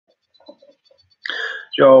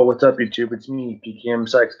Yo, what's up, YouTube? It's me, PKM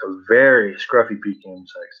Sykes, a very scruffy PKM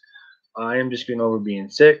Sykes. I am just getting over being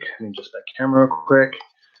sick. Let me just back camera real quick.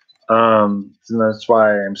 And that's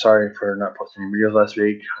why I'm sorry for not posting any videos last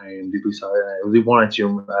week. I am deeply sorry. I really wanted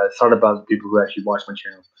to. I thought about the people who actually watch my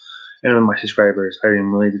channel and my subscribers. I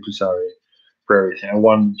am really deeply sorry for everything. I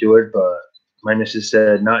wanted to do it, but my missus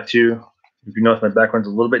said not to. If you notice, my background's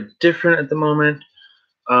a little bit different at the moment.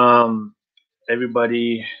 Um,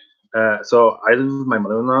 everybody. So I live with my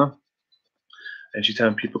mother-in-law, and she's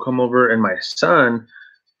having people come over, and my son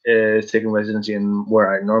is taking residency in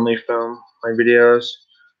where I normally film my videos.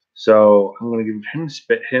 So I'm gonna give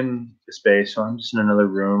him the space. So I'm just in another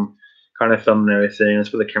room, kind of filming everything.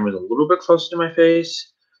 That's where the camera's a little bit closer to my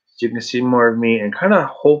face, so you can see more of me and kind of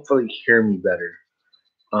hopefully hear me better.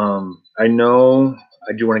 I know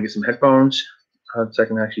I do want to get some headphones so I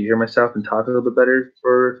can actually hear myself and talk a little bit better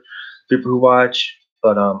for people who watch.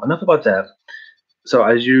 But enough about that. So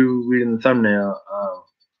as you read in the thumbnail,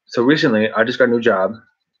 so recently I just got a new job.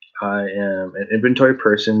 I am an inventory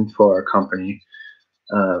person for a company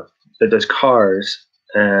uh, that does cars,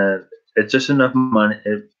 and it's just enough money.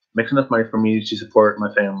 It makes enough money for me to support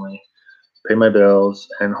my family, pay my bills,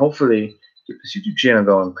 and hopefully keep this YouTube channel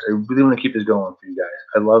going. Because I really want to keep this going for you guys.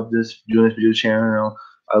 I love doing this video channel.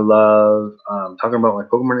 I love talking about my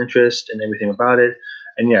Pokemon interest and everything about it.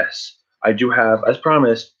 And yes, I do have, as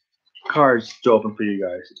promised, cards to open for you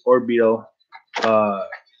guys. It's Orbeetle uh,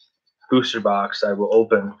 booster box I will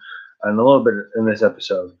open in a little bit in this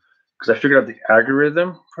episode because I figured out the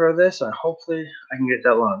algorithm for this, and hopefully I can get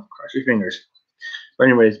that long. Cross your fingers. But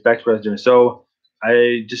anyways, back to what I was doing. So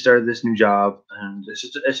I just started this new job, and it's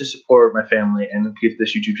just support my family and keep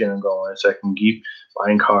this YouTube channel going, so I can keep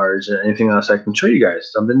buying cars and anything else I can show you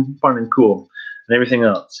guys, something fun and cool, and everything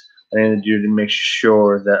else I need to do to make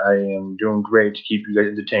sure that I am doing great to keep you guys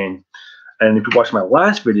entertained. And if you watched my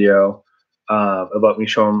last video about me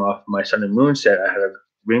showing off my Sun and Moon set, I had a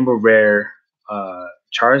rainbow rare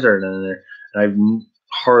Charizard in there, and I've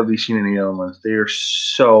hardly seen any other ones. They are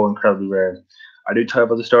so incredibly rare. I do tell you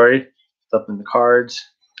about the story. It's up in the cards.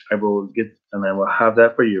 I will get, and I will have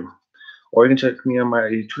that for you. Or you can check me on my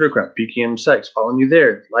Twitter account, PKM Sykes. Follow me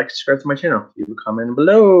there. Like, subscribe to my channel. Leave a comment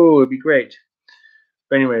below. It'd be great.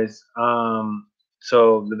 But anyways,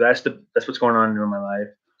 so that's what's going on in my life.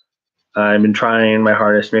 I've been trying my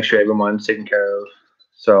hardest to make sure everyone's taken care of.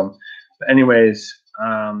 So, anyways,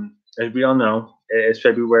 as we all know, it's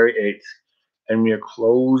February 8th, and we are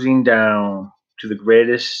closing down to the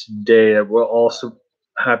greatest day that we're all so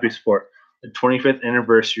happy to support, the 25th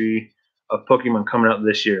anniversary of Pokemon coming out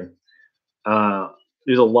this year.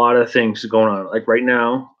 There's a lot of things going on. Like right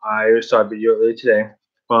now, I saw a video earlier today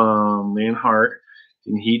from Leon Hart,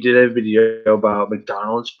 and he did a video about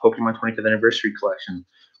McDonald's Pokemon 25th anniversary collection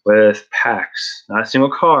with packs, not single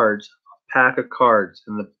cards, a pack of cards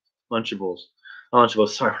in the Lunchables. Lunchables,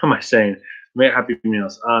 sorry, what am I saying? Happy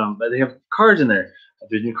Meals. But they have cards in there.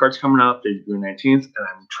 There's new cards coming out. They're June 19th, and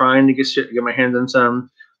I'm trying to get my hands on some.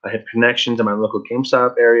 I have connections in my local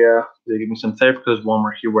GameStop area. They give me some there because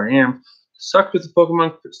Walmart here where I am sucked with the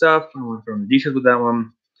Pokemon stuff. I went from the details with that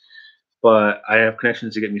one, but I have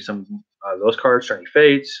connections to get me some those cards, shiny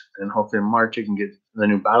fates, and hopefully in March I can get the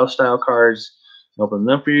new battle style cards and open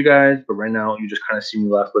them for you guys. But right now you just kind of see me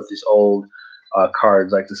left with these old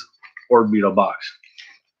cards like this Orbeetle box.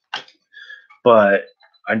 But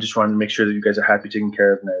I just wanted to make sure that you guys are happy, taken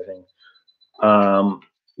care of, and everything.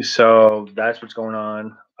 So that's what's going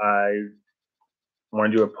on. I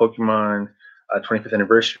want to do a Pokemon 25th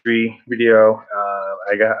anniversary video.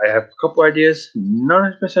 I have a couple ideas.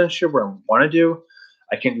 Not 100% sure what I want to do.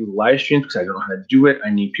 I can't do live streams because I don't know how to do it. I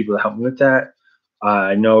need people to help me with that.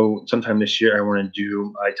 I know sometime this year I want to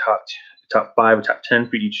do a top 5 or top 10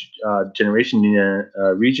 for each generation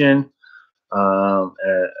region.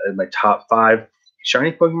 My top 5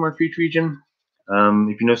 shiny Pokemon for each region.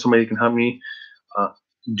 If you know somebody who can help me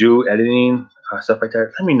do editing, stuff like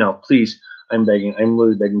that, let me know, please. I'm begging. I'm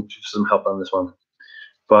really begging for some help on this one.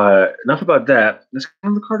 But enough about that. Let's get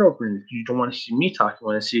on the card opening. If you don't want to see me talk, you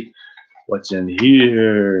want to see what's in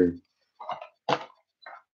here.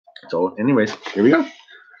 So, anyways, here we go.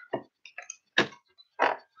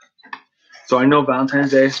 So I know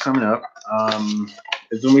Valentine's Day is coming up.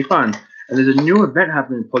 It's gonna be fun, and there's a new event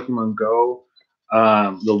happening in Pokemon Go,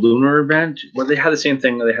 the Lunar event. Well, they had the same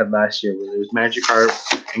thing that they had last year, where there was Magikarp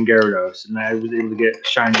and Gyarados, and I was able to get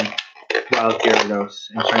shiny wild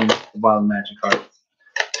Gyarados and shiny wild Magikarp.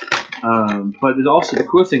 But there's also the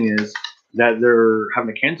cool thing is that they're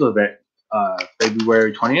having a cancel event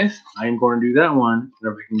February 20th. I am going to do that one,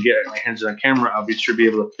 and if I can get my hands on camera, I'll be sure to be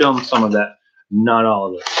able to film some of that, not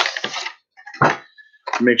all of it.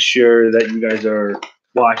 make sure that you guys are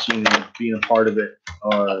watching and being a part of it,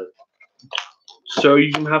 so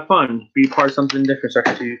you can have fun, be part of something different, so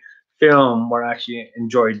actually film what I actually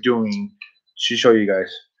enjoy doing to show you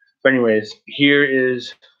guys. But anyways, here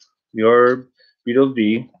is your Beetle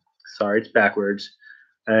V. Sorry, it's backwards,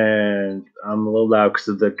 and I'm a little loud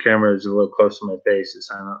because the camera is a little close to my face.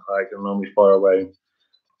 It's not like I'm normally far away.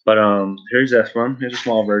 But here's this one. Here's a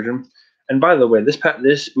small version. And by the way, this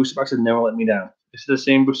booster box has never let me down. This is the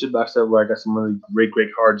same booster box that where I got some really great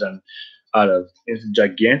cards out of. It's a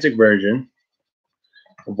gigantic version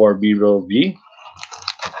of our Beetle V.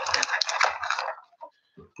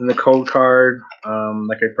 And the code card,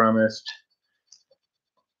 like I promised,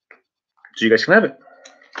 so you guys can have it.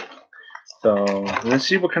 So let's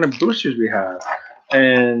see what kind of boosters we have.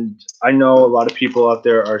 And I know a lot of people out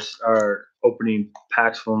there are opening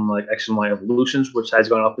packs from like X and Y Evolutions, which has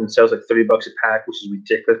gone up in sales like $30 a pack, which is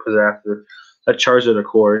ridiculous because after that Charizard, of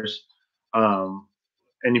course. And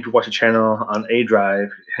if you watch the channel on A Drive,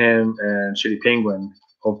 him and Shitty Penguin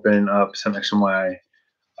open up some X and Y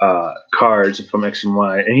cards from X and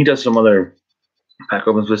Y, and he does some other pack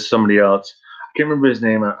opens with somebody else. I can't remember his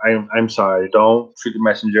name. I'm sorry. Don't shoot the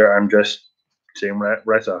messenger. I'm just saying what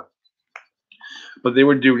I saw. But they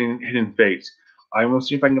were doing Hidden Fates. I will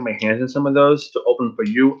see if I can get my hands on some of those to open for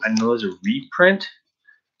you. I know there's a reprint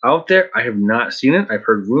out there. I have not seen it. I've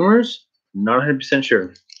heard rumors. Not 100%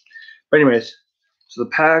 sure. But anyways, so the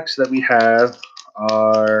packs that we have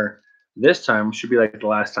are this time should be like the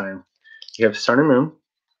last time. We have Sun and Moon.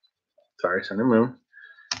 Sorry, Sun and Moon.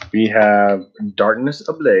 We have Darkness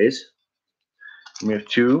Ablaze. And we have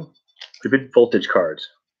 2 Vivid Voltage cards.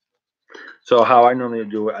 So how I normally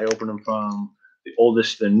do it, I open them from the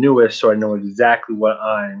oldest to the newest, so I know exactly what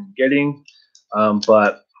I'm getting.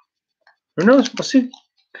 But who knows? We'll see.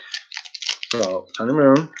 So Sun and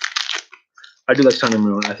Moon. I do like Sun and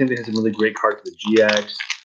Moon. I think they have some really great cards for the GX.